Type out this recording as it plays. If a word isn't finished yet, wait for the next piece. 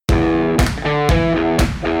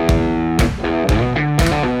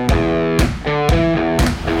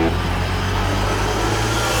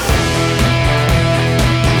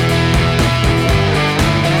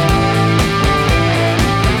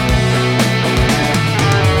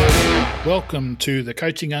Welcome to the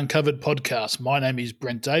Coaching Uncovered podcast. My name is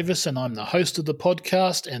Brent Davis and I'm the host of the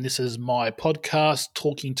podcast, and this is my podcast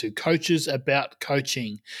talking to coaches about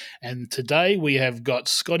coaching. And today we have got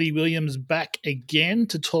Scotty Williams back again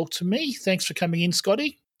to talk to me. Thanks for coming in,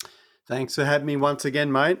 Scotty. Thanks for having me once again,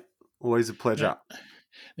 mate. Always a pleasure.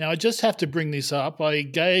 Now, I just have to bring this up. I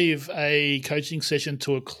gave a coaching session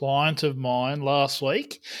to a client of mine last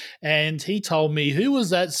week, and he told me, who's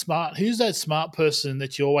that smart person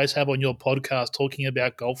that you always have on your podcast talking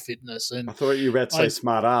about golf fitness? And I thought you were about to say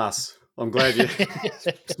smart ass. I'm glad you're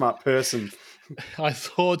smart person. I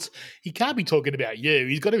thought he can't be talking about you.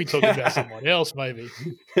 He's got to be talking about someone else, maybe.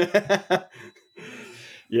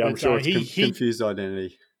 Yeah, I'm sure it's confused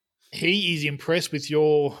identity. He is impressed with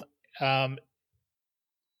your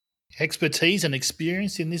expertise and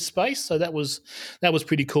experience in this space, so that was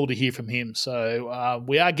pretty cool to hear from him. So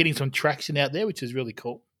we are getting some traction out there, which is really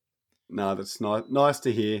cool. No, that's nice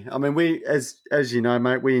to hear. I mean, we, as you know,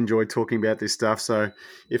 mate, we enjoy talking about this stuff. So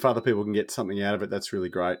if other people can get something out of it, that's really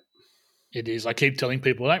great. It is. I keep telling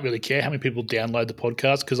people I don't really care how many people download the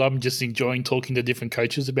podcast because I'm just enjoying talking to different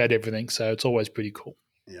coaches about everything. So it's always pretty cool.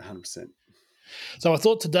 Yeah, 100%. So I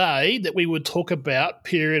thought today that we would talk about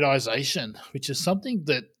periodization, which is something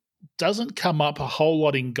that doesn't come up a whole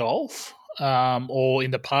lot in golf, or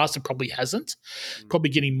in the past it probably hasn't.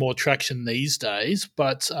 Probably getting more traction these days.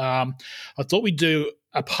 But I thought we'd do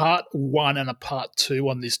a part 1 and a part 2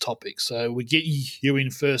 on this topic. So we get you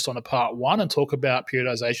in first on a part 1 and talk about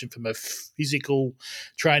periodization from a physical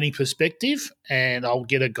training perspective, and I'll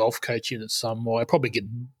get a golf coach in at some point. I'll probably get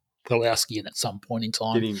Pulowski in at some point in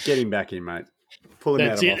time. Get him back in, mate. Pull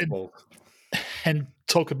him out of off ball. And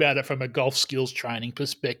talk about it from a golf skills training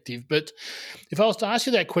perspective. But if I was to ask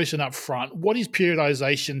you that question up front, what is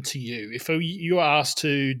periodization to you? If you were asked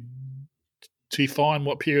to define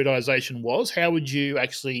what periodization was, how would you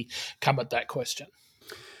actually come at that question?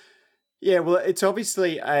 Yeah, well, it's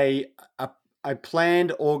obviously a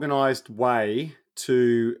planned, organised way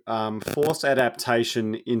to force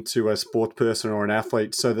adaptation into a sport person or an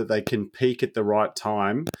athlete so that they can peak at the right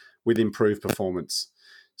time with improved performance.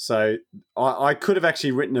 So I could have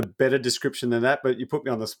actually written a better description than that, but you put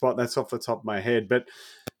me on the spot. That's off the top of my head. But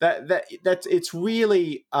that's it's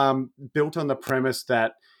really built on the premise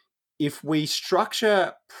that if we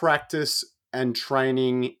structure practice and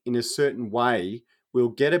training in a certain way, we'll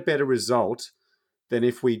get a better result than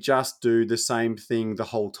if we just do the same thing the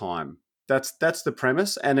whole time. That's the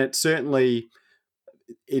premise, and it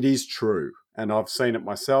is true. And I've seen it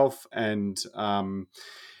myself, and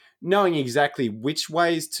knowing exactly which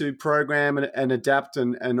ways to program and adapt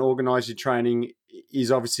and organize your training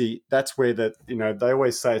is obviously, that's where they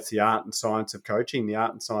always say it's the art and science of coaching, the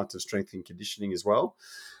art and science of strength and conditioning as well.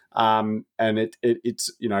 And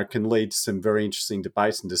it's can lead to some very interesting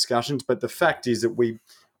debates and discussions. But the fact is that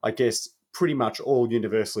I guess, pretty much all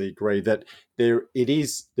universally agree that there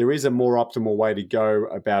is a more optimal way to go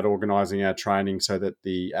about organizing our training so that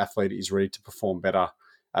the athlete is ready to perform better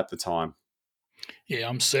at the time. Yeah,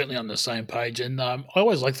 I'm certainly on the same page, and I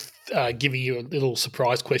always like giving you little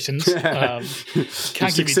surprise questions.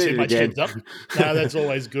 Can't give you too much heads up. No, that's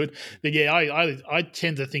always good. But yeah, I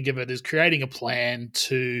tend to think of it as creating a plan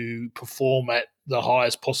to perform at the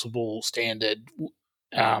highest possible standard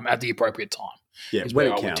at the appropriate time. Yeah, when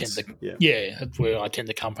it counts. That's where I tend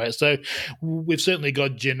to come from. So we've certainly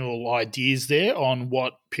got general ideas there on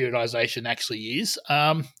what periodization actually is.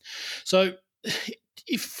 So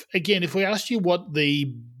if we asked you what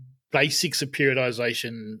the basics of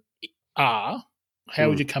periodization are, how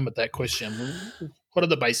would you come at that question? What are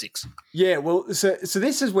the basics? Yeah, well, so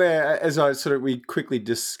this is where, as we quickly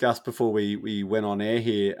discussed before we went on air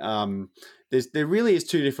here, there really is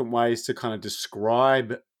two different ways to kind of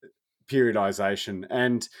describe periodization.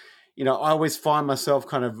 And, I always find myself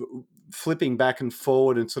kind of flipping back and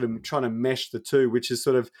forward and sort of trying to mesh the two, which is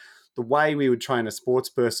sort of the way we would train a sports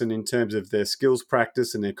person in terms of their skills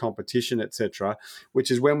practice and their competition, etc., which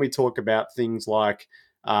is when we talk about things like,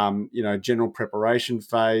 general preparation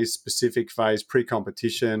phase, specific phase,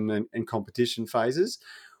 pre-competition and competition phases.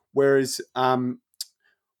 Whereas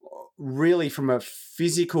really from a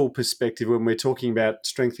physical perspective, when we're talking about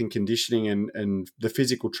strength and conditioning and the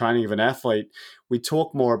physical training of an athlete, we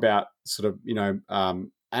talk more about sort of,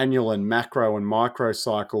 annual and macro and micro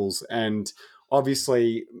cycles, and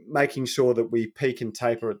obviously making sure that we peak and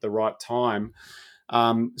taper at the right time.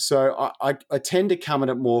 So I tend to come at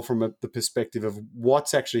it more from the perspective of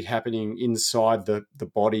what's actually happening inside the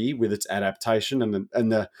body with its adaptation,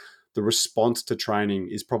 and the response to training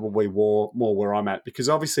is probably more where I'm at, because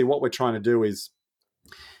obviously what we're trying to do is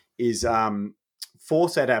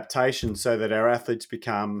force adaptation so that our athletes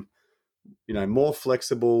become more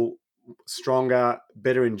flexible, stronger,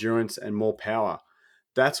 better endurance, and more power.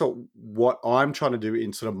 That's what I'm trying to do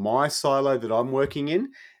in sort of my silo that I'm working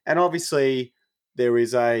in. And obviously, there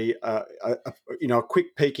is a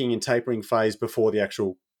quick peaking and tapering phase before the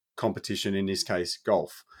actual competition. In this case,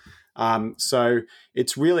 golf. So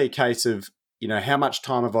it's really a case of how much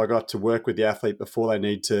time have I got to work with the athlete before they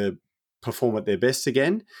need to perform at their best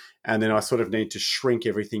again, and then I sort of need to shrink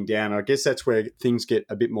everything down. I guess that's where things get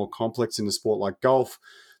a bit more complex in a sport like golf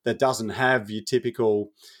that doesn't have your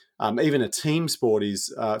typical, even a team sport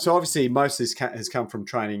is. So obviously most of this has come from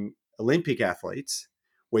training Olympic athletes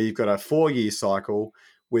where you've got a 4-year cycle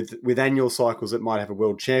with annual cycles that might have a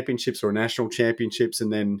world championships or a national championships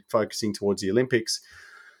and then focusing towards the Olympics.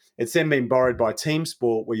 It's then been borrowed by team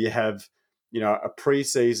sport where you have, a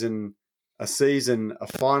pre-season, a season, a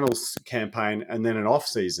finals campaign, and then an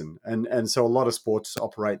off-season. And so a lot of sports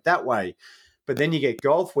operate that way. But then you get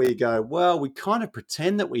golf where you go, well, we kind of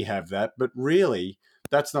pretend that we have that, but really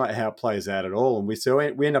that's not how it plays out at all. And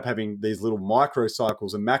we end up having these little micro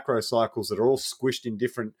cycles and macro cycles that are all squished in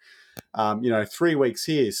different, 3 weeks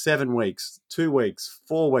here, 7 weeks, 2 weeks,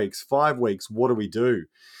 4 weeks, 5 weeks. What do we do?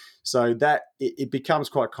 So that it becomes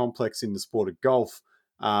quite complex in the sport of golf.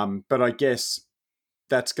 But I guess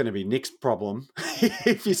that's going to be Nick's problem.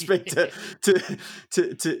 If you speak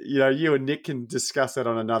to you and Nick can discuss that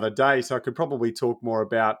on another day. So I could probably talk more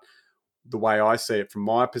about the way I see it from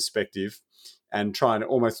my perspective and try and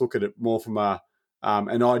almost look at it more from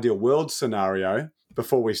an ideal world scenario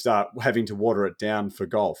before we start having to water it down for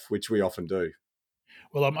golf, which we often do.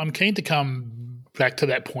 Well, I'm keen to come back to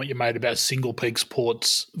that point you made about single peak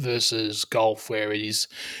sports versus golf, where it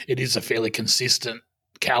is a fairly consistent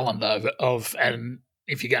calendar of and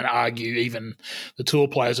if you're going to argue, even the tour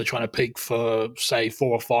players are trying to peak for, say,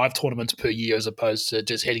 4 or 5 tournaments per year, as opposed to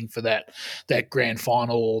just heading for that grand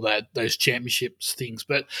final or those championships things.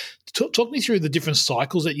 But talk me through the different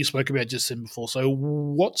cycles that you spoke about just then before. So,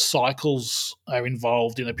 what cycles are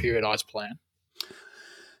involved in a periodized plan?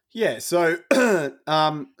 Yeah, so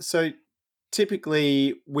so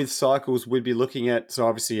typically with cycles, we'd be looking at, so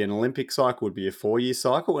obviously an Olympic cycle would be a 4-year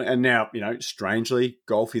cycle, and now strangely,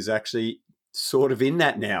 golf is actually sort of in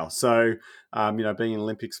that now. So being an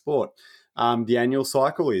Olympic sport, the annual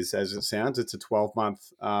cycle is, as it sounds, it's a 12-month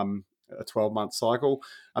cycle.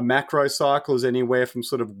 A macro cycle is anywhere from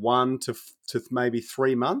sort of 1 to maybe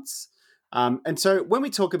 3 months. And so when we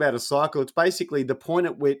talk about a cycle, it's basically the point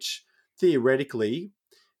at which theoretically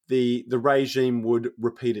the regime would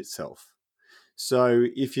repeat itself. So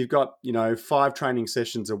if you've got 5 training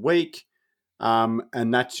sessions a week,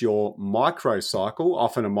 and that's your micro cycle.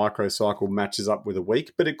 Often a micro cycle matches up with a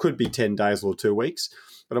week, but it could be 10 days or 2 weeks.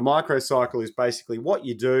 But a micro cycle is basically what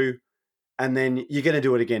you do, and then you're going to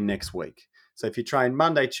do it again next week. So if you train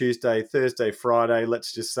Monday, Tuesday, Thursday, Friday,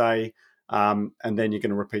 let's just say, and then you're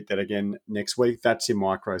going to repeat that again next week, that's your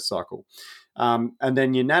micro cycle. And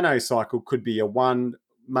then your nano cycle could be a 1,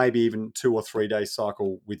 maybe even 2 or 3 day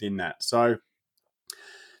cycle within that. So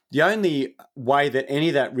the only way that any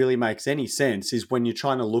of that really makes any sense is when you're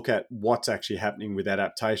trying to look at what's actually happening with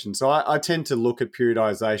adaptation. So I tend to look at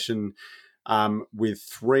periodization with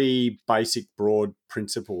 3 basic broad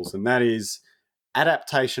principles, and that is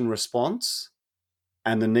adaptation response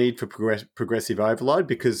and the need for progressive overload,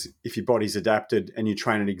 because if your body's adapted and you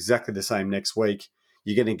train it exactly the same next week,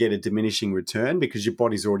 you're going to get a diminishing return because your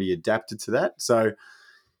body's already adapted to that. So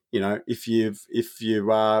if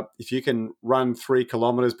you can run 3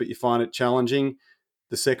 kilometers but you find it challenging,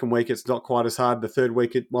 the second week it's not quite as hard. The third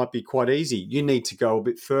week it might be quite easy. You need to go a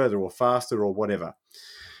bit further or faster or whatever.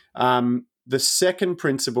 The second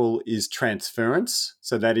principle is transference.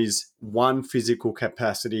 So that is one physical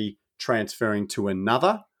capacity transferring to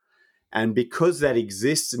another. And because that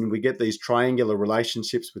exists and we get these triangular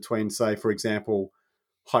relationships between, say, for example,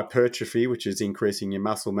 hypertrophy, which is increasing your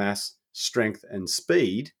muscle mass, strength, and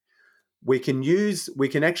speed, we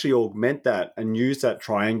can actually augment that and use that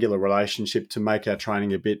triangular relationship to make our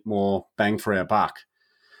training a bit more bang for our buck.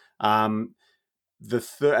 The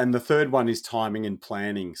third one is timing and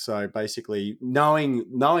planning. So basically,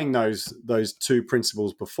 knowing those 2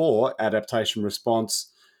 principles before, adaptation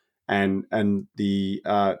response and the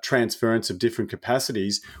transference of different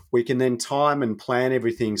capacities, we can then time and plan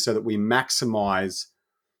everything so that we maximize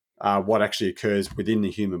what actually occurs within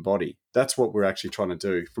the human body. That's what we're actually trying to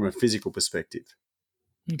do from a physical perspective.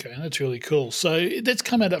 Okay, that's really cool. So let's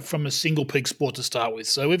come at it from a single peak sport to start with.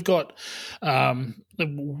 So we've got,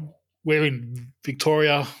 we're in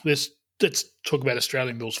Victoria. Let's talk about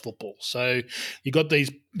Australian rules football. So you've got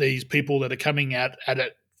these people that are coming at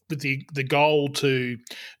it with the goal to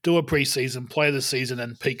do a preseason, play the season,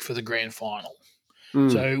 and peak for the grand final.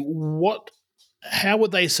 So how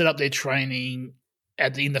would they set up their training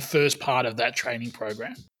in the first part of that training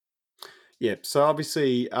program? Yeah, so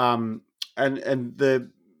obviously,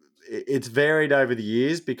 it's varied over the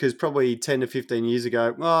years, because probably 10 to 15 years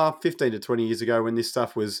ago, 15 to 20 years ago, when this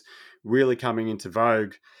stuff was really coming into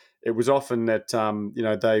vogue, it was often that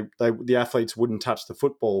the athletes wouldn't touch the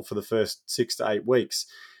football for the first 6 to 8 weeks.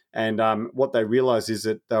 And what they realized is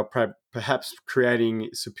that they were perhaps creating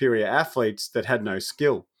superior athletes that had no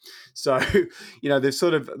skill. So, they've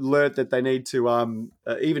sort of learnt that they need to,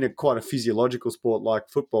 even in quite a physiological sport like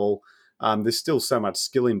football, there's still so much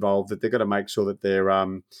skill involved that they've got to make sure that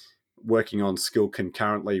they're working on skill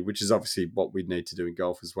concurrently, which is obviously what we'd need to do in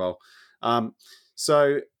golf as well.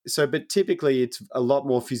 But typically it's a lot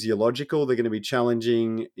more physiological. They're going to be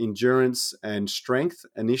challenging endurance and strength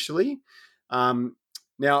initially.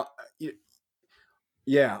 Now,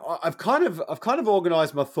 yeah, I've kind of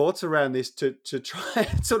organized my thoughts around this to try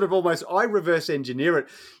and sort of almost I reverse engineer it.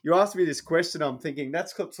 You asked me this question, I'm thinking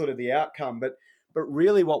that's sort of the outcome, but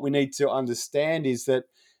really what we need to understand is that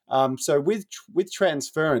so with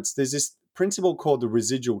transference, there's this principle called the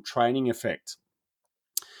residual training effect.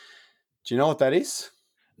 Do you know what that is?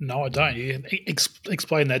 No, I don't. You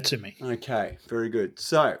explain that to me. Okay, very good.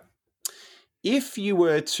 So if you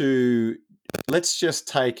were to, let's just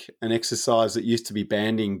take an exercise that used to be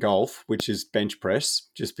banned in golf, which is bench press,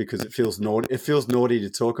 just because it feels naughty. It feels naughty to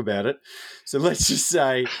talk about it. So let's just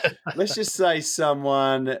say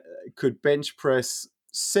someone could bench press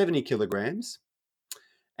 70 kilograms,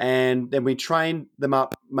 and then we train them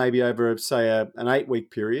up maybe over, say, an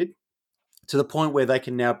 8-week period to the point where they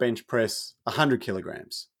can now bench press 100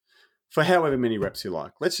 kilograms for however many reps you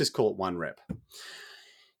like. Let's just call it 1 rep.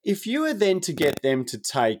 If you were then to get them to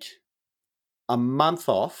take a month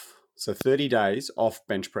off, so 30 days off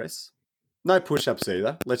bench press, no push-ups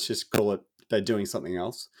either, let's just call it they're doing something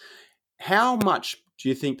else, how much do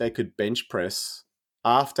you think they could bench press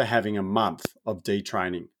after having a month of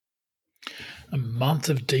detraining? A month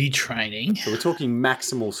of detraining? So we're talking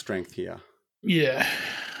maximal strength here. Yeah.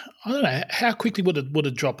 I don't know. How quickly would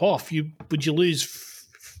it drop off? Would you lose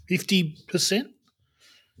 50%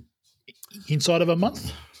 inside of a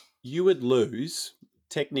month? You would lose,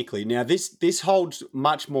 technically. Now, this holds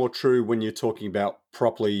much more true when you're talking about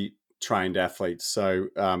properly trained athletes. So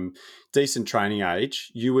decent training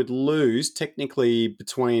age, you would lose technically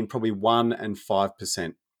between probably 1% and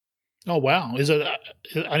 5%. Oh, wow. Is it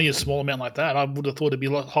only a small amount like that? I would have thought it'd be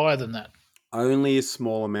a lot higher than that. Only a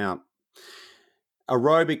small amount.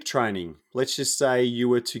 Aerobic training. Let's just say you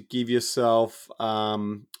were to give yourself, I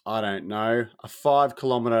don't know, a 5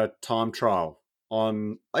 kilometer time trial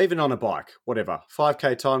even on a bike, whatever,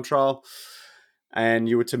 5K time trial, and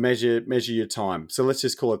you were to measure your time. So let's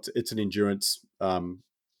just call it's an endurance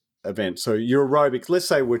event. So your aerobic, let's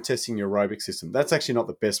say we're testing your aerobic system. That's actually not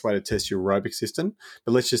the best way to test your aerobic system,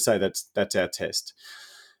 but let's just say that's our test.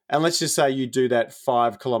 And let's just say you do that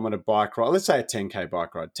 5 kilometer bike ride. Let's say a 10K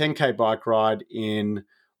bike ride. 10K bike ride in,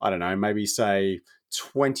 I don't know, maybe say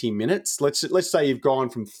 20 minutes. Let's say you've gone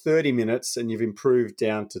from 30 minutes and you've improved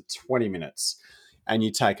down to 20 minutes, and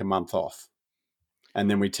you take a month off. And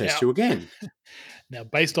then we test you again. Now,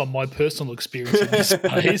 based on my personal experience in this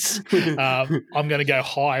space, I'm going to go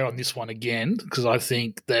higher on this one again, because I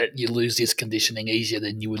think that you lose this conditioning easier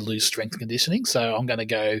than you would lose strength conditioning. So I'm going to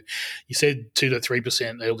go, you said 2 to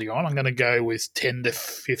 3% earlier on. I'm going to go with 10 to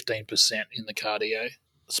 15% in the cardio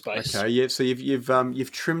space. Okay, yeah. So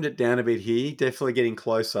you've trimmed it down a bit here, definitely getting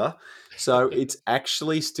closer. So it's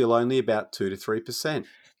actually still only about 2 to 3%.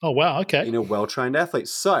 Oh, wow. Okay. In a well-trained athlete.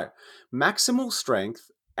 So maximal strength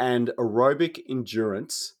and aerobic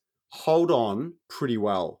endurance hold on pretty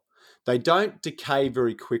well. They don't decay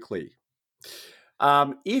very quickly.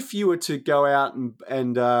 If you were to go out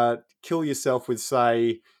and kill yourself with,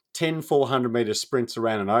 say, 10 400-meter sprints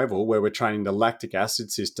around an oval, where we're training the lactic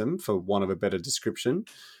acid system, for want of a better description,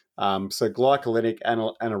 so glycolytic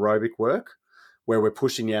anaerobic work, where we're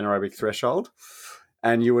pushing the anaerobic threshold,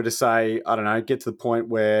 and you were to say, I don't know, get to the point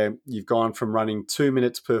where you've gone from running 2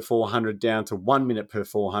 minutes per 400 down to 1 minute per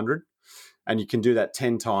 400, and you can do that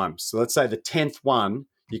 10 times. So let's say the 10th one,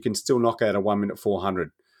 you can still knock out a 1 minute 400.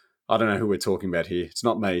 I don't know who we're talking about here. It's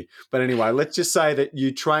not me. But anyway, let's just say that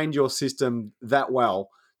you trained your system that well,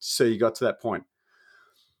 so you got to that point.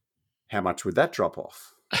 How much would that drop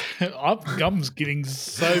off? I'm getting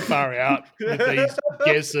so far out with these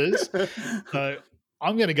guesses. So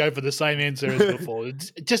I'm going to go for the same answer as before.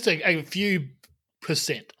 It's just a few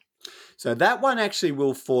percent. So that one actually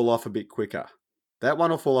will fall off a bit quicker. That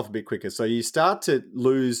one will fall off a bit quicker. So you start to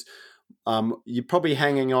lose. You're probably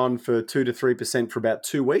hanging on for 2 to 3% for about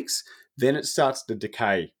 2 weeks. Then it starts to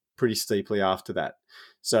decay pretty steeply after that.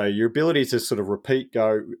 So your ability to sort of repeat,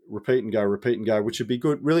 go, repeat and go, repeat and go, which would be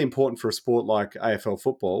good, really important for a sport like AFL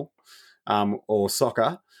football, or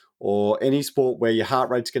soccer, or any sport where your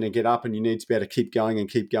heart rate's going to get up and you need to be able to keep going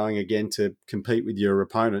again to compete with your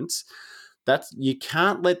opponents. You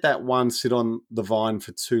can't let that one sit on the vine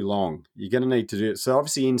for too long. You're going to need to do it. So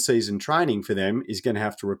obviously in-season training for them is going to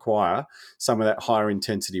have to require some of that higher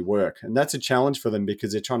intensity work. And that's a challenge for them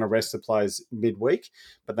because they're trying to rest the players midweek,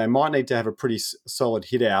 but they might need to have a pretty solid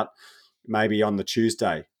hit out maybe on the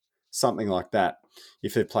Tuesday, something like that,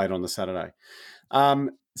 if they've played on the Saturday.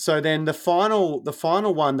 So then the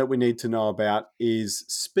final one that we need to know about is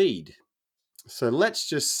speed. So let's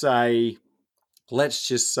just say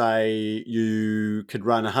you could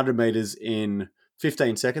run 100 meters in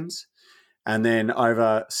 15 seconds. And then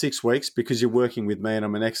over 6 weeks, because you're working with me and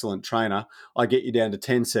I'm an excellent trainer, I get you down to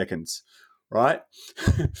 10 seconds, right?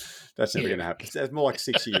 That's never going to happen. It's more like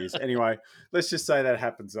 6 years. Anyway, let's just say that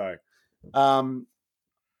happens though.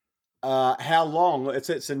 How long?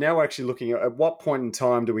 So now we're actually looking at what point in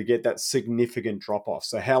time do we get that significant drop off?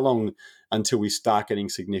 So how long until we start getting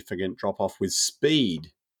significant drop off with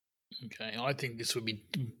speed? Okay, I think this would be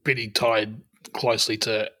pretty tied closely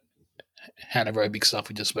to anaerobic stuff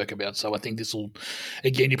we just spoke about. So I think this will,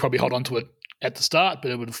 again, you probably hold on to it at the start,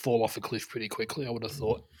 but it would fall off a cliff pretty quickly, I would have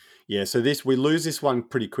thought. Yeah, so we lose this one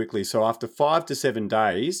pretty quickly. So after 5 to 7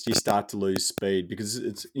 days, you start to lose speed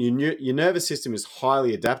because your nervous system is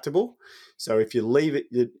highly adaptable. So if you leave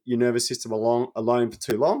your nervous system alone for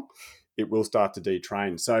too long, it will start to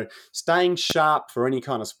detrain. So staying sharp for any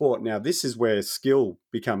kind of sport. Now, this is where skill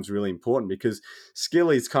becomes really important because skill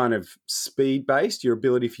is kind of speed-based, your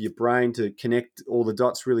ability for your brain to connect all the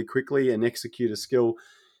dots really quickly and execute a skill,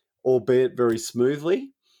 albeit very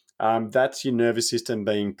smoothly. That's your nervous system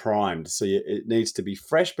being primed. So it needs to be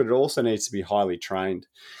fresh, but it also needs to be highly trained.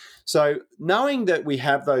 So knowing that we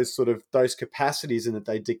have those capacities and that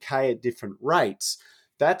they decay at different rates,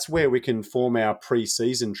 that's where we can form our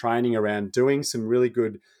pre-season training around doing some really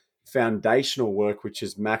good foundational work, which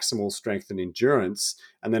is maximal strength and endurance.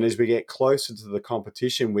 And then as we get closer to the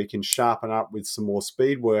competition, we can sharpen up with some more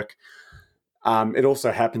speed work. It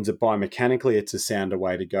also happens that biomechanically it's a sounder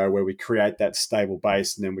way to go, where we create that stable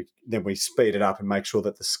base and then we speed it up and make sure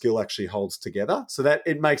that the skill actually holds together. So that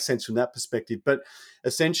it makes sense from that perspective. But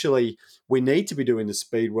essentially, we need to be doing the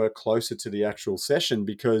speed work closer to the actual session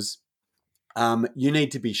because you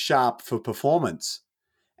need to be sharp for performance.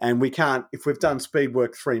 And we can't, if we've done speed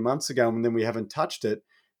work 3 months ago and then we haven't touched it,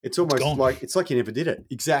 it's almost like you never did it.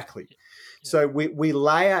 Exactly. Yeah. So we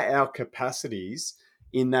layer our capacities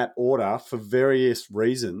in that order for various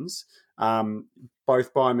reasons,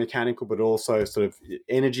 both biomechanical, but also sort of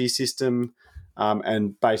energy system,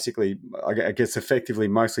 and basically, I guess, effectively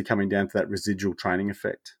mostly coming down to that residual training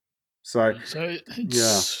effect. So it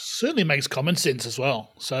certainly makes common sense as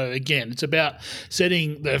well. So again, it's about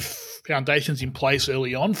setting the foundations in place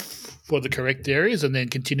early on for the correct areas, and then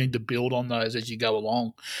continuing to build on those as you go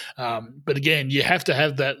along. But again, you have to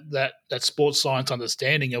have that sports science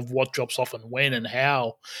understanding of what drops off and when, and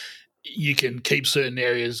how you can keep certain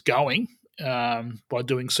areas going by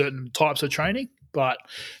doing certain types of training. But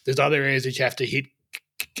there's other areas that you have to hit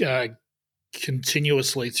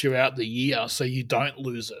continuously throughout the year so you don't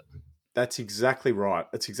lose it. That's exactly right.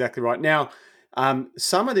 Now,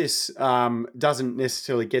 some of this doesn't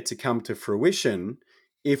necessarily get to come to fruition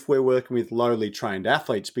if we're working with lowly trained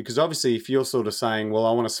athletes, because obviously if you're sort of saying, well,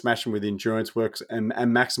 I want to smash them with endurance work and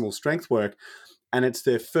maximal strength work, and it's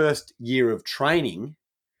their first year of training,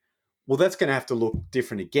 well, that's going to have to look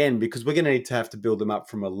different again because we're going to need to have to build them up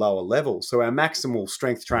from a lower level. So our maximal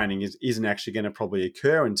strength training isn't actually going to probably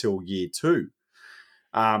occur until year 2.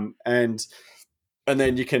 And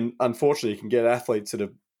then you can get athletes that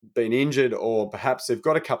have been injured, or perhaps they've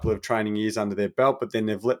got a couple of training years under their belt, but then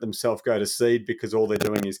they've let themselves go to seed because all they're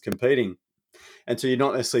doing is competing. And so you're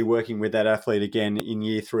not necessarily working with that athlete again in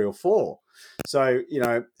year 3 or 4. So,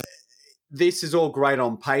 this is all great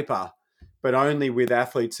on paper, but only with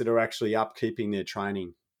athletes that are actually upkeeping their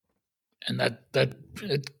training. And that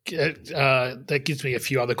gives me a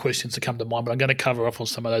few other questions to come to mind, but I'm going to cover off on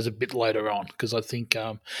some of those a bit later on because I think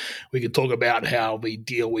we can talk about how we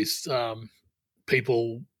deal with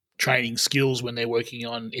people training skills when they're working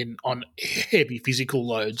on heavy physical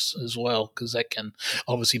loads as well, because that can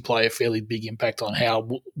obviously play a fairly big impact on how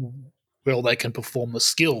well they can perform the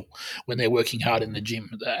skill when they're working hard in the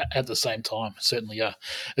gym at the same time. Certainly a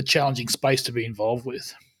challenging space to be involved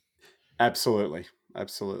with. Absolutely.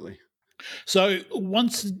 So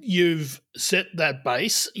once you've set that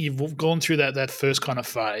base, you've gone through that first kind of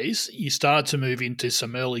phase, you start to move into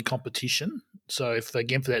some early competition. So if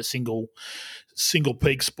again for that single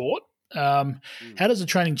peak sport, how does the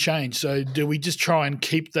training change? So do we just try and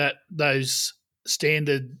keep those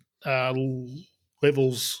standard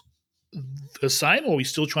levels the same, or are we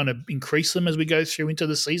still trying to increase them as we go through into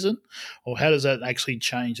the season, or how does that actually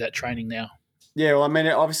change that training now? Yeah, well, I mean,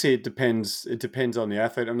 obviously it depends. It depends on the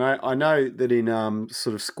athlete. I know that in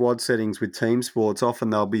sort of squad settings with team sports, often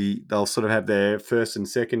they'll sort of have their first and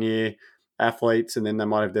second year athletes, and then they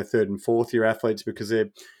might have their third and fourth year athletes because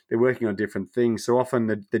they're working on different things. So often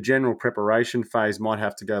the general preparation phase might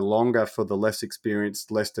have to go longer for the less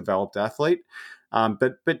experienced, less developed athlete.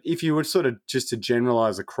 But if you were sort of just to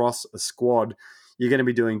generalize across a squad, you're going to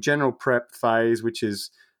be doing general prep phase, which is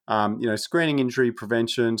screening, injury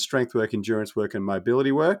prevention, strength work, endurance work, and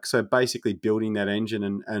mobility work. So basically building that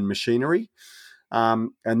engine and machinery.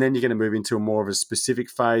 And then you're going to move into a more of a specific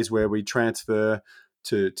phase where we transfer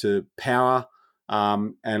to power.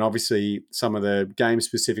 And obviously some of the game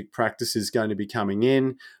specific practice is going to be coming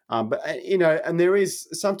in. And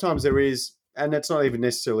sometimes there is, and that's not even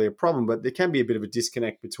necessarily a problem, but there can be a bit of a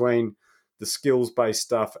disconnect between the skills-based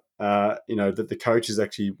stuff, that the coach is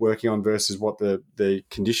actually working on versus what the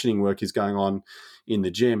conditioning work is going on in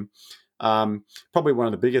the gym. Probably one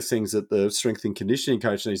of the biggest things that the strength and conditioning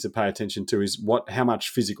coach needs to pay attention to is how much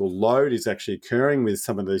physical load is actually occurring with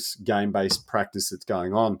some of this game-based practice that's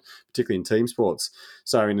going on, particularly in team sports.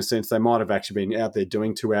 So in a sense, they might have actually been out there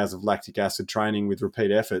doing 2 hours of lactic acid training with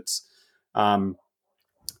repeat efforts.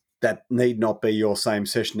 That need not be your same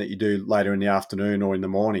session that you do later in the afternoon or in the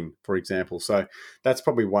morning, for example. So that's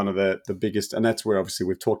probably one of the biggest, and that's where obviously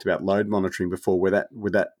we've talked about load monitoring before, where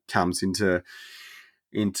that comes into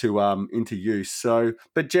use. So,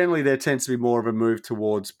 but generally there tends to be more of a move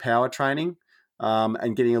towards power training,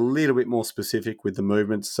 and getting a little bit more specific with the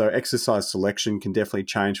movements. So exercise selection can definitely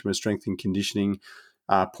change from a strength and conditioning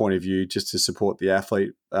point of view, just to support the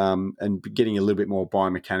athlete, and getting a little bit more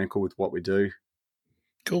biomechanical with what we do.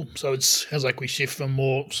 Cool. So it sounds like we shift from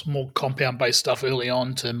some more compound based stuff early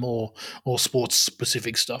on to more sports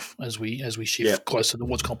specific stuff as we shift Yep. closer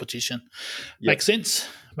towards competition. Yep. Makes sense.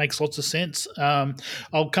 Makes lots of sense.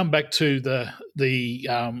 I'll come back to the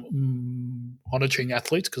monitoring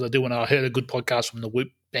athletes because I heard a good podcast from the Whoop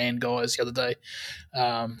Band guys the other day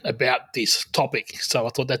about this topic. So I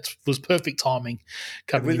thought that was perfect timing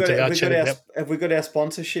coming into our chat. Have we got our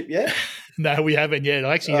sponsorship yet? No, we haven't yet.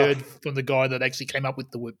 I actually heard from the guy that actually came up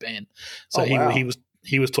with the Whoop Band. So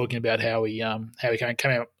he was talking about how he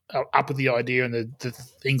came up with the idea and the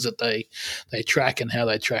things that they track and how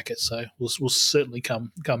they track it. So we'll certainly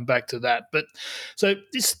come back to that. But so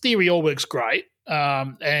this theory all works great,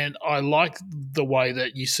 and I like the way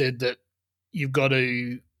that you said that you've got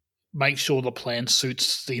to make sure the plan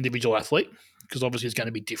suits the individual athlete, because obviously it's going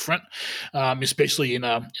to be different, especially in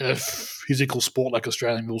a physical sport like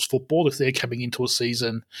Australian rules football. If they're coming into a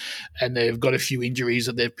season and they've got a few injuries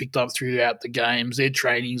that they've picked up throughout the games, their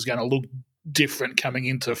training is going to look different coming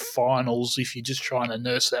into finals if you're just trying to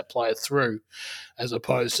nurse that player through, as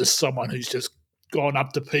opposed to someone who's just gone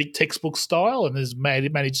up to peak textbook style and has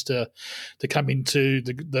managed to come into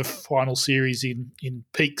the final series in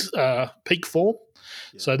peak form.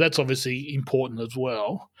 Yeah. So that's obviously important as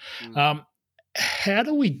well. How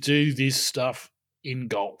do we do this stuff in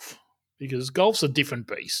golf? Because golf's a different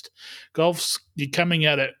beast. You're coming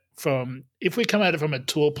at it if we come at it from a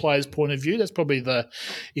tour player's point of view, that's probably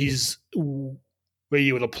is where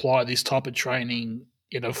you would apply this type of training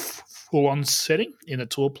in a full-on setting, in a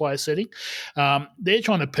tour player setting. They're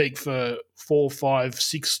trying to peak for 4, 5,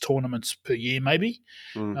 6 tournaments per year, maybe,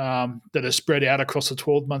 that are spread out across a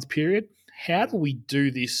 12-month period. How do we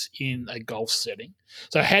do this in a golf setting?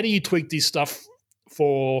 So how do you tweak this stuff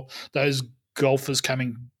for those golfers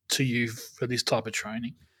coming to you for this type of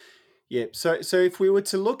training? Yeah. So if we were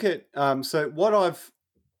to look at so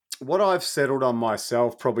what I've settled on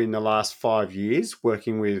myself probably in the last 5 years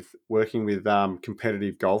working with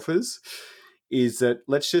competitive golfers is that,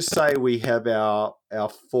 let's just say we have our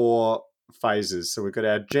 4 phases. So we've got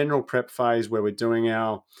our general prep phase where we're doing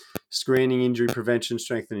our screening, injury prevention,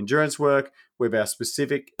 strength and endurance work. We have our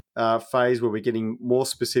specific phase where we're getting more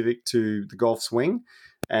specific to the golf swing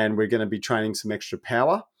and we're going to be training some extra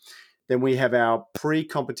power. Then we have our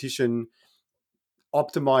pre-competition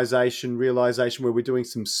optimization, realization, where we're doing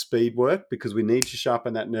some speed work because we need to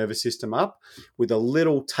sharpen that nervous system up with a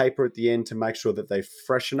little taper at the end to make sure that they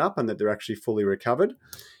freshen up and that they're actually fully recovered.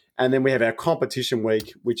 And then we have our competition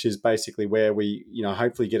week, which is basically where we,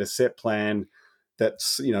 hopefully get a set plan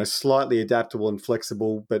that's slightly adaptable and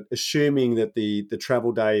flexible, but assuming that the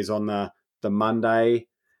travel day is on the Monday,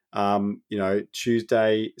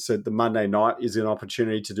 Tuesday, so the Monday night is an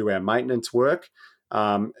opportunity to do our maintenance work.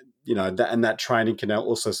 That training can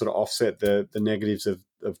also sort of offset the negatives of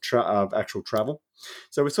actual travel.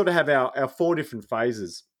 So we sort of have our 4 different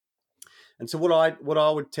phases. And so what I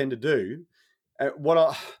would tend to do,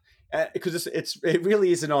 because it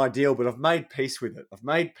really isn't ideal, but I've made peace with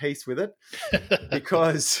it.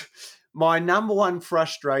 Because my number one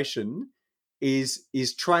frustration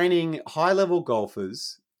is training high level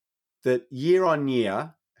golfers that year on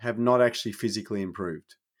year have not actually physically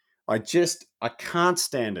improved. I can't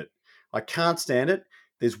stand it.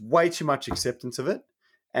 There's way too much acceptance of it.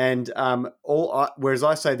 And whereas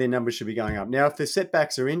I say their numbers should be going up. Now, if their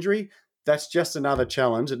setbacks are injury, that's just another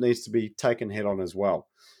challenge that needs to be taken head on as well.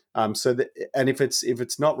 And if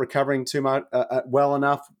it's not recovering too much well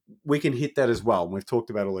enough, we can hit that as well. And we've talked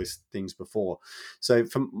about all these things before. So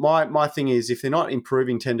my thing is, if they're not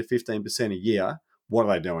improving 10 to 15% a year, what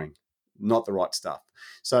are they doing? Not the right stuff.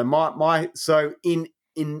 So in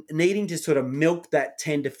needing to sort of milk that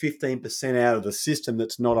 10 to 15% out of the system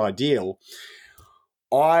that's not ideal,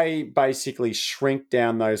 I basically shrink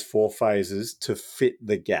down those 4 phases to fit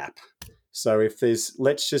the gap. So if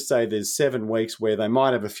let's just say there's 7 weeks where they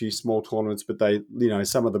might have a few small tournaments, but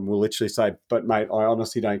some of them will literally say, but mate, I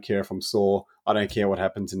honestly don't care if I'm sore. I don't care what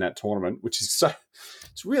happens in that tournament, which is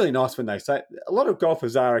it's really nice when they say. A lot of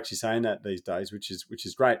golfers are actually saying that these days, which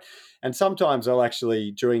is great. And sometimes they'll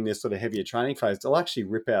actually, during this sort of heavier training phase, they'll actually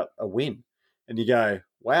rip out a win. And you go,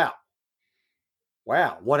 wow,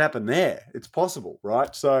 what happened there? It's possible,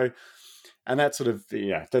 right? So, and that sort of,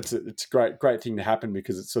 it's a great thing to happen,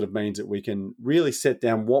 because it sort of means that we can really set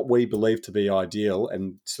down what we believe to be ideal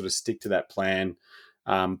and sort of stick to that plan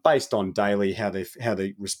based on daily, how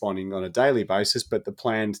they're responding on a daily basis, but the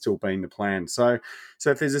plan still being the plan. So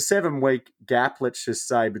if there's a 7-week gap, let's just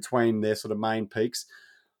say, between their sort of main peaks,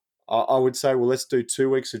 I would say, well, let's do 2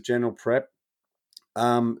 weeks of general prep,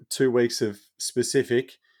 2 weeks of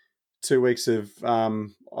specific, 2 weeks of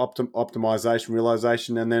optimization,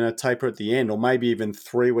 realization, and then a taper at the end, or maybe even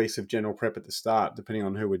 3 weeks of general prep at the start, depending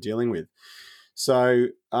on who we're dealing with. So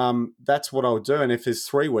that's what I would do. And if there's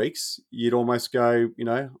 3 weeks, you'd almost go,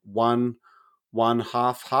 one,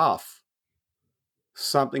 half,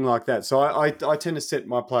 something like that. So I tend to set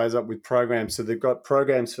my players up with programs. So they've got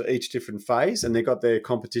programs for each different phase, and they've got their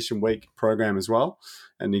competition week program as well,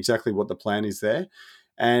 and exactly what the plan is there.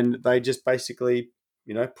 And they just basically,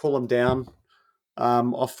 pull them down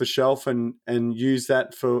off the shelf and use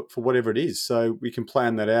that for whatever it is. So we can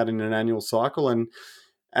plan that out in an annual cycle, and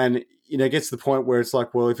it gets to the point where it's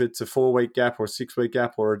like, well, if it's a 4-week gap or a 6-week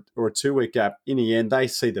gap or a 2-week gap, in the end, they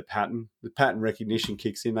see the pattern recognition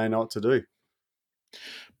kicks in, they know what to do.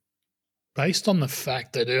 Based on the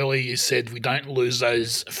fact that earlier you said we don't lose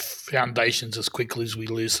those foundations as quickly as we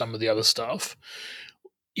lose some of the other stuff,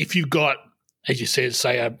 if you've got, as you said,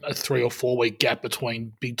 say a 3 or 4 week gap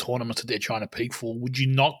between big tournaments that they're trying to peak for, would you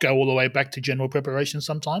not go all the way back to general preparation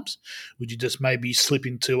sometimes? Would you just maybe slip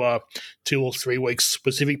into a 2 or 3 weeks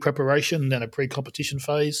specific preparation and then a pre-competition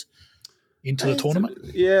phase into the tournament?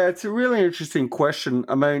 It's a really interesting question.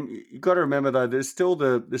 I mean, you got to remember though, there's still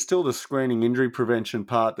the screening injury prevention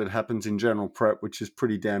part that happens in general prep, which is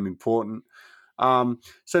pretty damn important.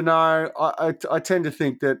 So no, I tend to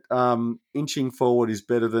think that inching forward is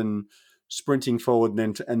better than sprinting forward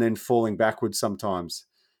and then falling backwards sometimes.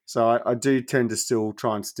 So I do tend to still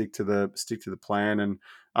try and stick to the plan,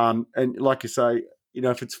 and like you say,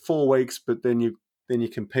 if it's 4 weeks, but then you're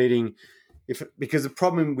competing, because the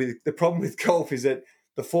problem with golf is that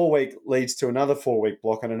the 4 week leads to another 4 week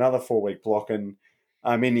block and another 4 week block, and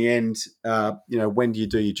in the end, when do you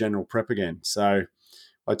do your general prep again? So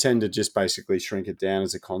I tend to just basically shrink it down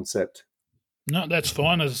as a concept. No, that's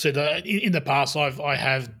fine. As I said, in the past, I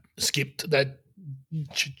have skipped that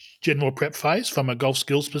general prep phase from a golf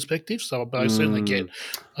skills perspective. So I certainly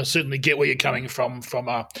get where you're coming from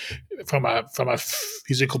a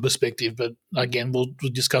physical perspective. But again, we'll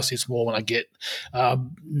discuss this more when I get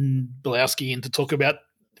Belowski in to talk about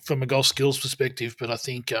from a golf skills perspective. But I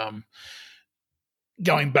think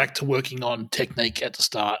going back to working on technique at the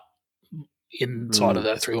start inside of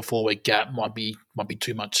that 3 or 4 week gap might be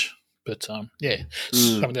too much. But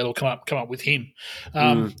something that'll come up with him.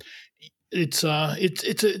 It's a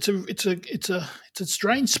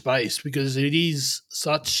strange space because it is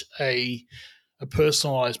such a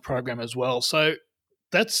personalized program as well. So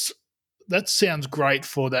that sounds great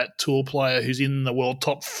for that tour player who's in the world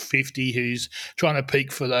top 50, who's trying to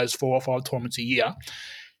peak for those 4 or 5 tournaments a year.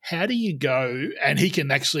 How do you go, and he can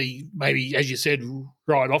actually maybe, as you said,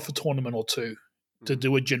 ride off a tournament or two to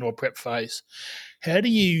do a general prep phase. How do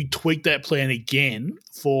you tweak that plan again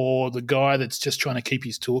for the guy that's just trying to keep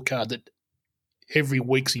his tour card that every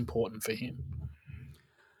week's important for him?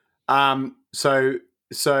 So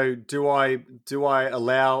do I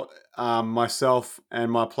allow myself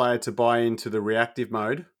and my player to buy into the reactive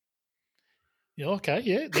mode? Yeah, okay,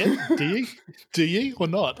 yeah. Do you or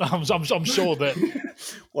not? I'm sure that.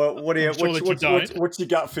 Well, what do you? I'm sure that you don't. What's your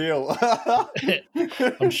gut feel?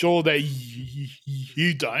 I'm sure that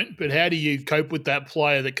you don't. But how do you cope with that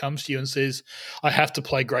player that comes to you and says, "I have to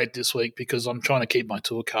play great this week because I'm trying to keep my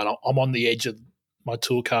tour card. I'm on the edge of my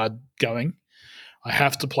tour card going. I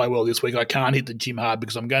have to play well this week. I can't hit the gym hard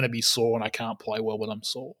because I'm going to be sore and I can't play well when I'm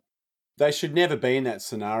sore." They should never be in that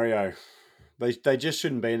scenario. They just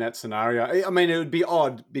shouldn't be in that scenario. I mean, it would be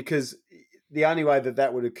odd because the only way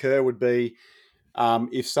that would occur would be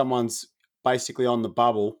if someone's basically on the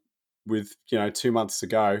bubble with 2 months to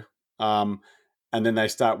go, and then they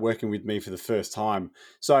start working with me for the first time.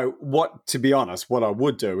 So to be honest, what I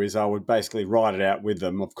would do is I would basically write it out with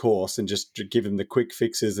them, of course, and just give them the quick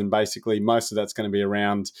fixes. And basically, most of that's going to be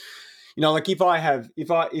around, like if I have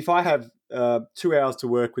 2 hours to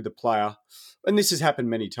work with a player, and this has happened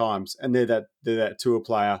many times, and they're that tour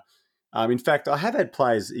player. In fact, I have had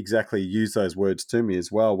players exactly use those words to me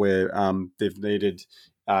as well, where they've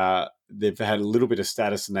had a little bit of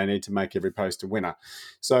status and they need to make every post a winner.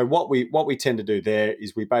 So what we tend to do there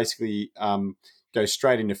is we basically go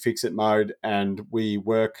straight into fix it mode, and we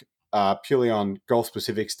work purely on golf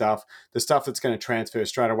specific stuff, the stuff that's going to transfer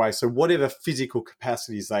straight away. So whatever physical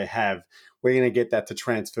capacities they have, we're going to get that to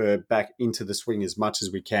transfer back into the swing as much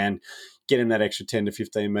as we can, get them that extra 10 to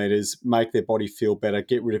 15 meters, make their body feel better,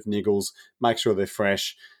 get rid of niggles, make sure they're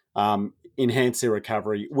fresh, enhance their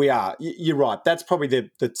recovery. You're right. That's probably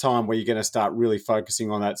the time where you're going to start really focusing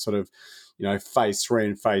on that sort of, phase 3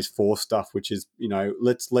 and phase 4 stuff, which is,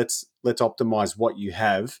 let's optimize what you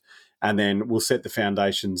have, and then we'll set the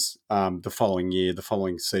foundations the following year, the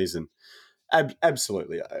following season.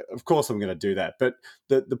 Absolutely, of course, I'm going to do that. But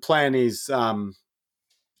the plan is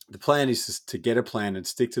just to get a plan and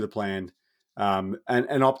stick to the plan, and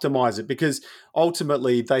optimize it, because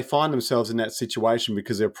ultimately they find themselves in that situation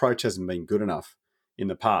because their approach hasn't been good enough in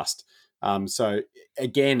the past. So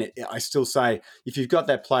again, I still say if you've got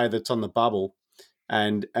that player that's on the bubble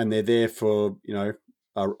and they're there for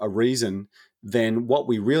a reason, then what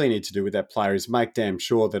we really need to do with that player is make damn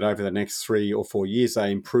sure that over the next 3 or 4 years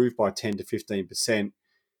they improve by 10 to 15%,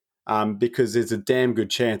 because there's a damn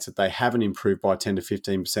good chance that they haven't improved by 10 to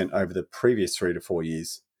 15% over the previous 3 to 4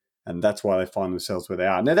 years. And that's why they find themselves where they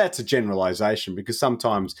are. Now, that's a generalization, because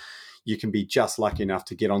sometimes you can be just lucky enough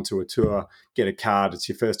to get onto a tour, get a card. It's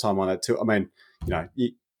your first time on that tour. I mean,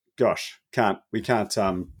 we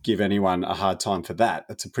can't give anyone a hard time for that.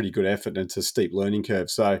 It's a pretty good effort, and it's a steep learning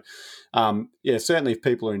curve. So, certainly if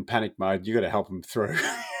people are in panic mode, you've got to help them through.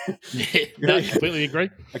 Yeah, no, I completely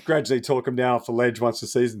agree. I gradually talk them down off the ledge once the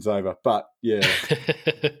season's over. But, yeah.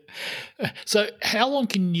 So how long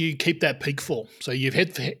can you keep that peak for? So you've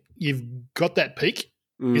got that peak.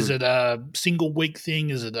 Is it a single week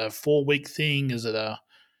thing? Is it a 4-week thing? Is it a...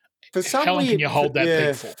 How long can you hold that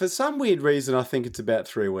peak for? For some weird reason, I think it's about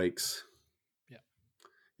 3 weeks. Yeah.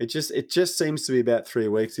 It just seems to be about 3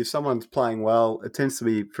 weeks. If someone's playing well, it tends to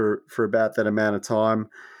be for about that amount of time.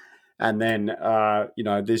 And then,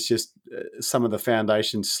 there's just some of the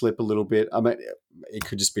foundations slip a little bit. I mean, it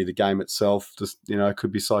could just be the game itself. Just, it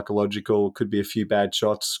could be psychological. It could be a few bad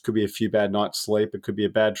shots. Could be a few bad nights' sleep. It could be a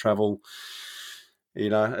bad travel,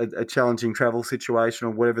 a challenging travel situation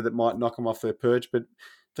or whatever that might knock them off their perch. But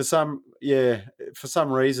for some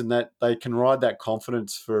reason that they can ride that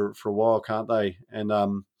confidence for a while, can't they? And,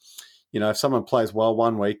 if someone plays well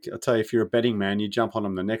one week, I'll tell you, if you're a betting man, you jump on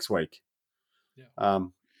them the next week. Yeah.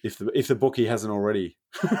 If the bookie hasn't already.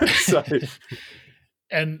 So.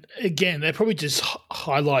 And again, that probably just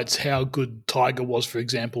highlights how good Tiger was, for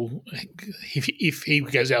example. If he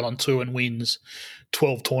goes out on tour and wins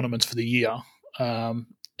 12 tournaments for the year, and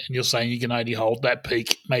you're saying you can only hold that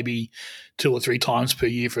peak maybe 2 or 3 times per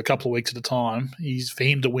year for a couple of weeks at a time, for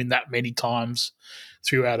him to win that many times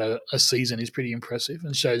throughout a season is pretty impressive,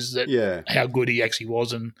 and shows that how good he actually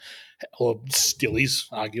was, or still is,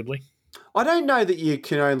 arguably. I don't know that you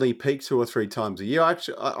can only peak 2 or 3 times a year.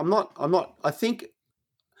 Actually, I'm not. I think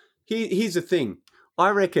here's the thing. I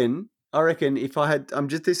reckon if I had,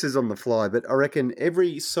 this is on the fly, but I reckon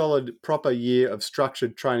every solid proper year of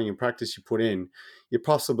structured training and practice you put in, you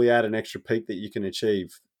possibly add an extra peak that you can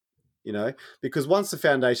achieve. Because once the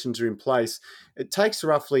foundations are in place, it takes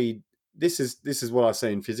roughly this is what I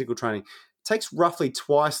see in physical training. It takes roughly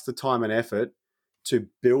twice the time and effort to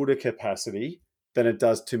build a capacity than it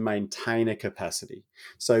does to maintain a capacity.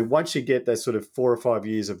 So once you get that sort of 4 or 5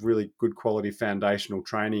 years of really good quality foundational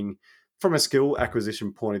training from a skill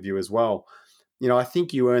acquisition point of view as well, I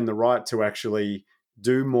think you earn the right to actually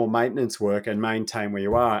do more maintenance work and maintain where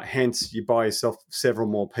you are. Hence, you buy yourself several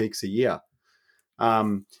more peaks a year.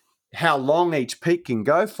 How long each peak can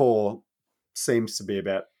go for seems to be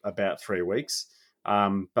about 3 weeks.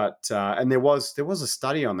 And there was a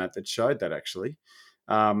study on that showed that actually.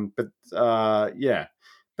 Yeah.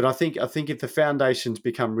 But I think if the foundations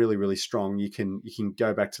become really, really strong, you can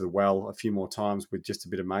go back to the well a few more times with just a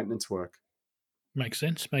bit of maintenance work. Makes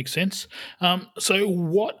sense. Makes sense. So,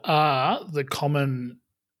 what are the common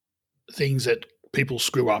things that people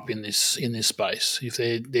screw up in this space if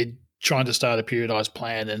they're trying to start a periodized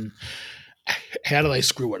plan, and how do they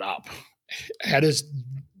screw it up? How does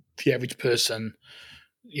the average person,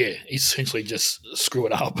 essentially just screw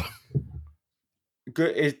it up?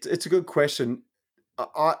 Good. It's a good question.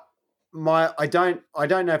 I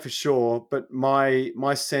don't know for sure, but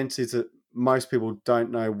my sense is that most people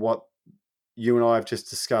don't know what you and I have just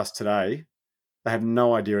discussed today. They have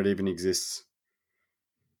no idea it even exists.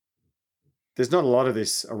 There's not a lot of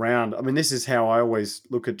this around. I mean, this is how I always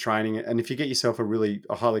look at training. And if you get yourself a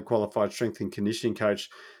highly qualified strength and conditioning coach,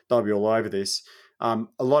 they'll be all over this. A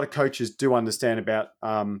lot of coaches do understand about.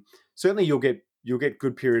 Certainly, you'll get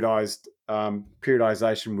good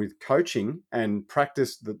periodization with coaching and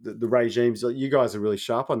practice the regimes. You guys are really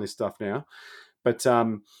sharp on this stuff now, but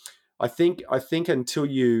I think until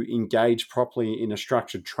you engage properly in a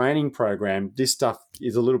structured training program, this stuff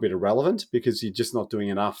is a little bit irrelevant because you're just not doing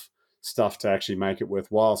enough stuff to actually make it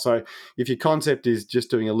worthwhile. So if your concept is just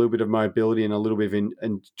doing a little bit of mobility and a little bit of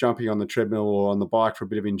and jumping on the treadmill or on the bike for a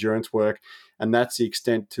bit of endurance work, and that's the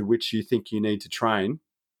extent to which you think you need to train,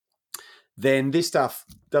 then this stuff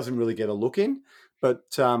doesn't really get a look in.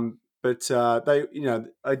 But they,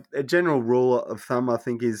 a general rule of thumb, I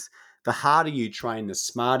think, is the harder you train, the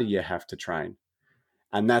smarter you have to train.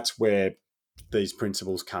 And that's where these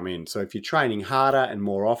principles come in. So if you're training harder and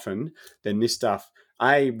more often, then this stuff,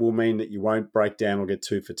 A, will mean that you won't break down or get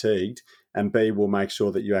too fatigued, and B, will make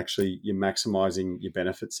sure that you're maximizing your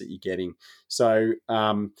benefits that you're getting. So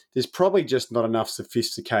there's probably just not enough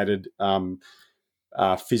sophisticated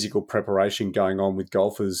physical preparation going on with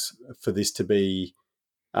golfers for this to be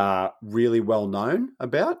really well known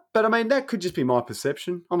about. But I mean, that could just be my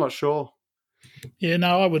perception. I'm not sure. Yeah,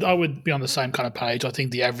 no, I would be on the same kind of page. I think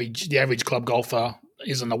the average club golfer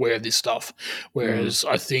isn't aware of this stuff, whereas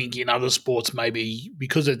I think in other sports maybe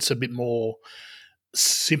because it's a bit more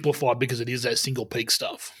simplified because it is that single peak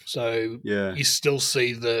stuff. So you still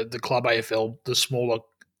see the club AFL, the smaller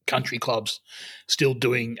country clubs, still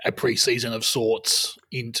doing a pre-season of sorts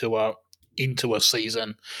into a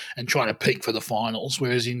season and trying to peak for the finals,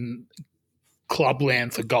 whereas in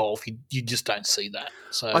clubland for golf, you just don't see that.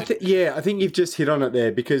 So I think you've just hit on it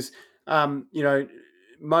there because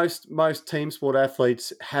most team sport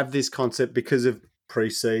athletes have this concept because of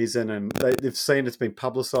pre-season and they've seen it's been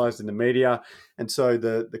publicized in the media, and so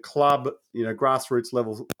the club grassroots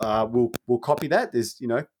level will copy that. There's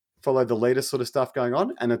follow the leader sort of stuff going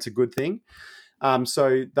on, and it's a good thing.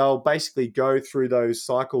 So they'll basically go through those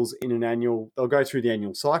cycles they'll go through the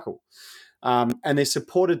annual cycle. And they're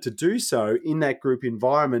supported to do so in that group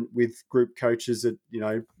environment with group coaches that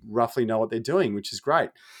roughly know what they're doing, which is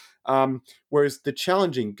great. Whereas the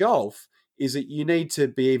challenge in golf is that you need to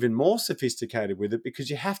be even more sophisticated with it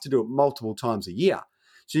because you have to do it multiple times a year.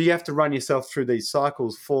 So you have to run yourself through these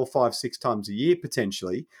cycles 4, 5, 6 times a year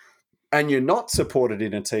potentially, and you're not supported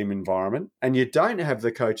in a team environment, and you don't have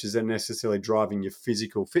the coaches that are necessarily driving your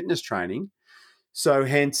physical fitness training. So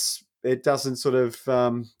hence, it doesn't sort of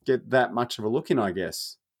get that much of a look in, I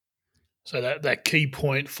guess. So that key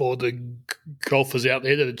point for the golfers out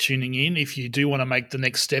there that are tuning in, if you do want to make the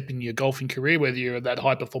next step in your golfing career, whether you're that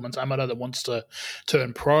high performance amateur that wants to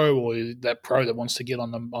turn pro or that pro that wants to get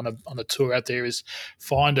on a tour out there, is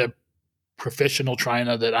find a professional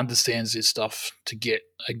trainer that understands this stuff to get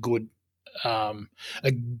a good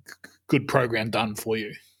program done for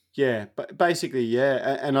you. Yeah, but basically,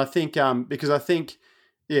 yeah, and I think because I think,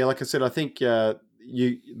 like I said, I think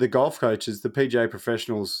the golf coaches, the PGA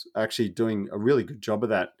professionals, are actually doing a really good job of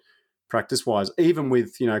that practice wise. Even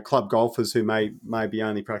with club golfers who maybe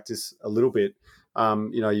only practice a little bit,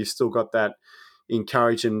 you've still got that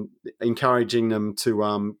encouraging them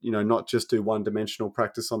to not just do one dimensional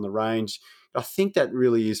practice on the range. I think that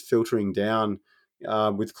really is filtering down.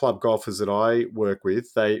 With club golfers that I work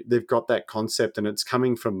with, they've got that concept, and it's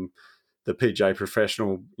coming from the PGA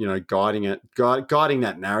professional, guiding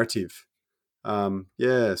that narrative. So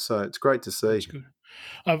it's great to see. That's good.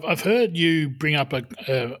 I've heard you bring up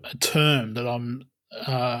a term that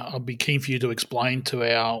I'll be keen for you to explain to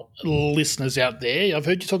our listeners out there. I've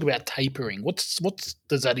heard you talk about tapering. What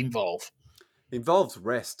does that involve? Involves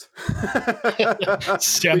rest.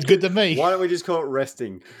 Sounds good to me. Why don't we just call it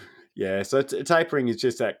resting? Yeah, so tapering is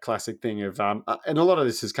just that classic thing of, and a lot of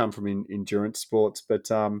this has come from endurance sports, but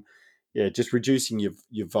just reducing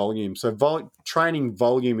your volume. So training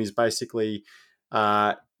volume is basically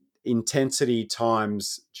intensity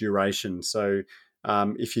times duration. So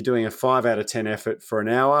if you're doing a 5 out of 10 effort for an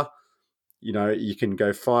hour, you can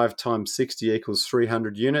go 5 times 60 equals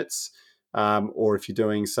 300 units. Or if you're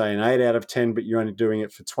doing, say, an 8 out of 10, but you're only doing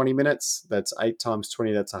it for 20 minutes, that's 8 times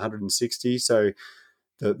 20, that's 160. So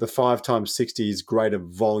the 5 times 60 is greater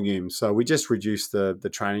volume. So we just reduce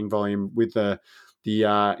the training volume with the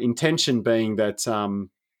intention being that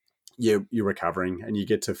you're recovering and you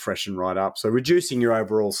get to freshen right up. So reducing your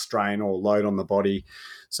overall strain or load on the body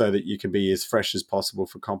so that you can be as fresh as possible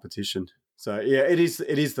for competition. So yeah, it is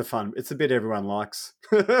the fun. It's the bit everyone likes.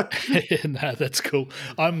 No, that's cool.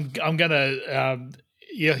 I'm gonna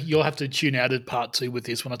you'll have to tune out at part 2 with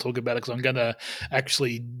this when I talk about it, because I'm gonna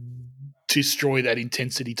actually destroy that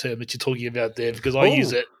intensity term that you're talking about there, because I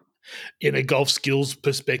use it in a golf skills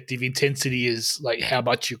perspective. Intensity is like how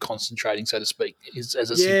much you're concentrating, so to speak, is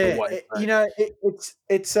as a simple way.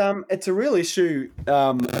 It's a real issue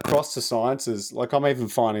across the sciences. Like I'm even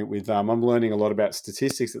finding it with I'm learning a lot about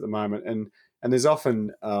statistics at the moment, and there's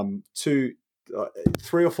often 3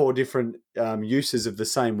 or 4 different uses of the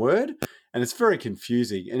same word, and it's very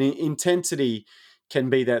confusing. And intensity can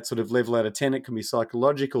be that sort of level out of 10. It can be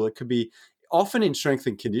psychological. It could be often in strength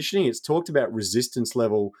and conditioning. It's talked about resistance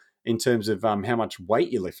level in terms of how much weight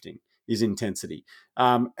you're lifting is intensity.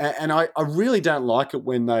 And I really don't like it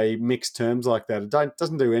when they mix terms like that. It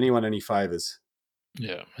doesn't do anyone any favors.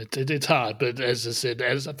 Yeah, it's hard, but as I said,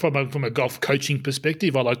 from a golf coaching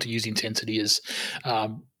perspective, I like to use intensity as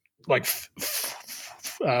like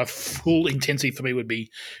full intensity for me would be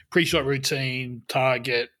pre-shot routine,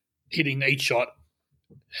 target, hitting each shot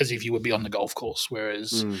as if you would be on the golf course,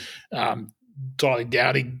 whereas dialing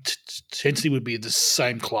down intensity would be the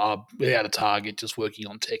same club without a target, just working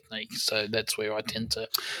on technique. So that's where I tend to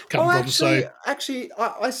come from. Actually,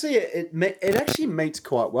 I see it. It actually meets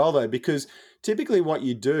quite well though, because typically what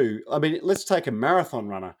you do, I mean, let's take a marathon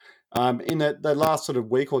runner. In the last sort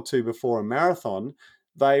of week or 2 before a marathon,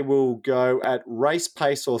 they will go at race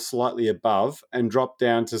pace or slightly above and drop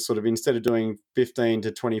down to sort of, instead of doing 15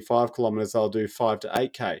 to 25 kilometers, they'll do 5 to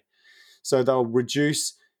 8K. So they'll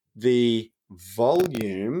reduce the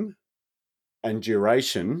volume and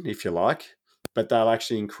duration, if you like, but they'll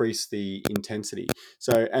actually increase the intensity.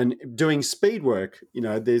 So, and doing speed work,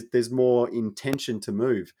 there's more intention to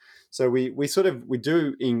move. So we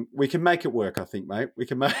can make it work. I think, mate. We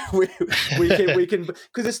can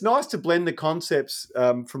because it's nice to blend the concepts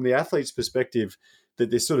from the athlete's perspective, that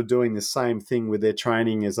they're sort of doing the same thing with their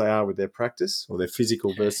training as they are with their practice, or their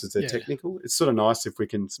physical versus their technical. It's sort of nice if we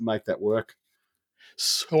can make that work.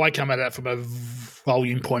 So I come at that from a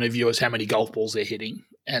volume point of view as how many golf balls they're hitting.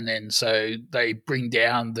 And then so they bring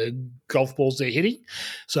down the golf balls they're hitting.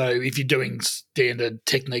 So if you're doing standard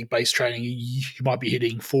technique-based training, you might be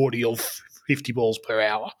hitting 40 or 50 balls per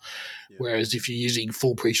hour. Yeah. Whereas if you're using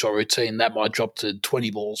full pre-shot routine, that might drop to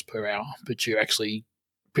 20 balls per hour, but you're actually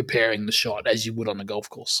preparing the shot as you would on a golf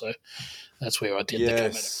course. So that's where I tend to come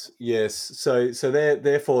at it. Yes. So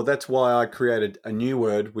therefore, that's why I created a new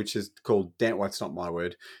word, which is called, well, it's not my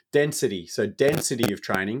word, density. So density of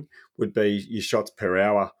training would be your shots per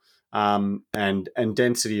hour. And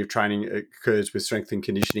density of training occurs with strength and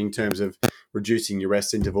conditioning in terms of reducing your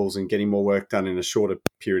rest intervals and getting more work done in a shorter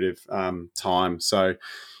period of time. So,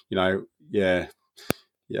 yeah.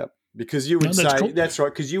 Because you would say, cool. That's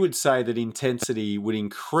right, because you would say that intensity would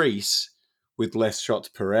increase with less shots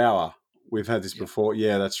per hour. We've had this before.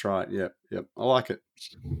 Yeah, that's right. Yep. I like it.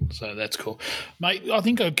 So that's cool. Mate, I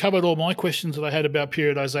think I covered all my questions that I had about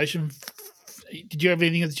periodization. Did you have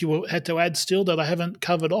anything that you had to add still that I haven't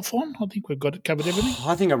covered off on? I think we've covered everything.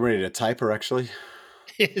 I think I'm ready to taper, actually.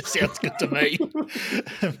 Yeah, sounds good to me.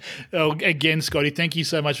 Again, Scotty, thank you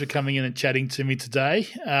so much for coming in and chatting to me today.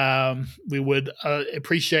 We would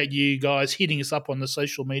appreciate you guys hitting us up on the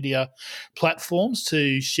social media platforms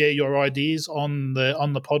to share your ideas on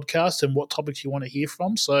the podcast and what topics you want to hear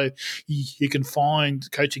from. So you can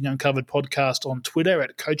find Coaching Uncovered podcast on Twitter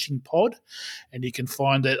at Coaching Pod, and you can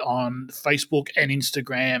find it on Facebook and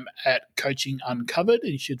Instagram at Coaching Uncovered.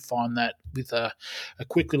 And you should find that with a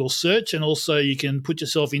quick little search. And also you can put put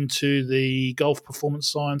yourself into the Golf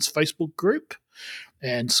Performance Science Facebook group,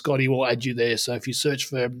 and Scotty will add you there. So if you search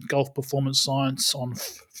for Golf Performance Science on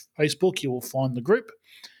Facebook, you will find the group.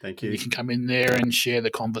 Thank you. You can come in there and share the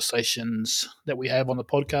conversations that we have on the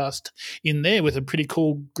podcast in there with a pretty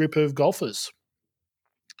cool group of golfers.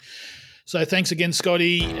 So thanks again,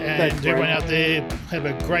 Scotty, and everyone out there. Have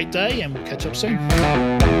a great day, and we'll catch up soon.